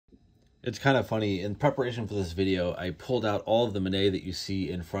It's kind of funny. In preparation for this video, I pulled out all of the Mene that you see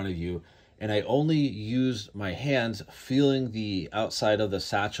in front of you, and I only used my hands feeling the outside of the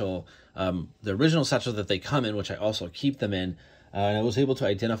satchel, the original satchel that they come in, which I also keep them in, and I was able to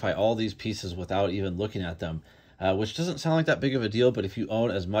identify all these pieces without even looking at them, which doesn't sound like that big of a deal, but if you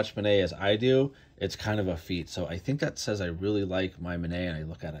own as much Mene as I do, it's kind of a feat. So I think that says I really like my Mene, and I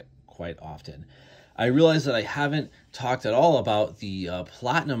look at it quite often. I realized that I haven't talked at all about the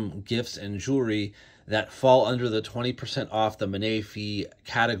platinum gifts and jewelry that fall under the 20% off the Mene fee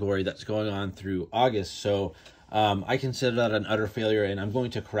category that's going on through August. So I consider that an utter failure, and I'm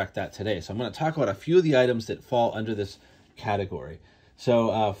going to correct that today. So I'm going to talk about a few of the items that fall under this category.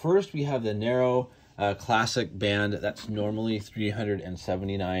 So first we have the narrow classic band that's normally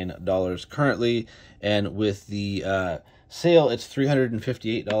 $379 currently, and with the sale it's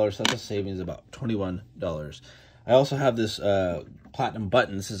 $358. That's a savings of about $21. I also have this platinum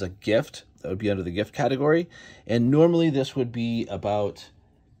button. This is a gift that would be under the gift category, and normally this would be about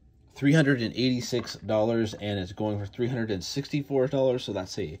 $386, and it's going for $364. So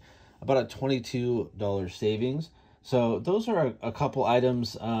that's about a $22 savings. So those are a couple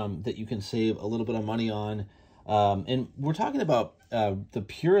items that you can save a little bit of money on. And we're talking about the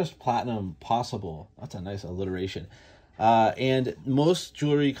purest platinum possible. That's a nice alliteration. And most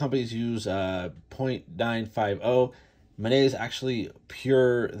jewelry companies use 0.950. Mene is actually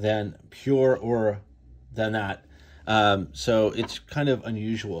purer than that. So it's kind of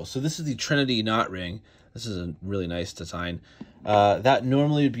unusual. So this is the Trinity knot ring. This is a really nice design. That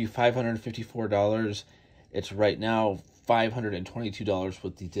normally would be $554. It's right now $522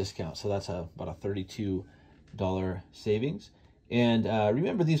 with the discount. So that's about a $32 savings. And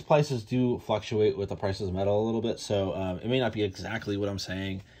remember, these prices do fluctuate with the prices of metal a little bit, so it may not be exactly what I'm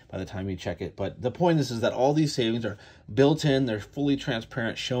saying by the time you check it. But the point is that all these savings are built in. They're fully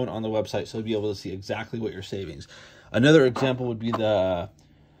transparent, shown on the website, so you'll be able to see exactly what your savings. Another example would be the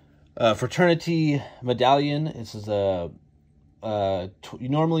fraternity medallion. This is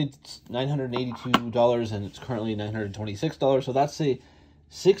normally it's $982, and it's currently $926. So that's a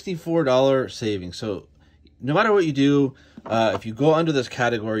 $64 savings. So no matter what you do, if you go under this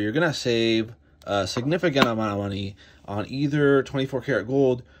category, you're going to save a significant amount of money on either 24 karat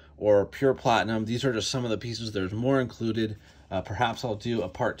gold or pure platinum. These are just some of the pieces. There's more included. Perhaps I'll do a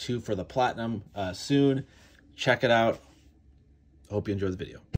part 2 for the platinum soon. Check it out. I hope you enjoyed the video.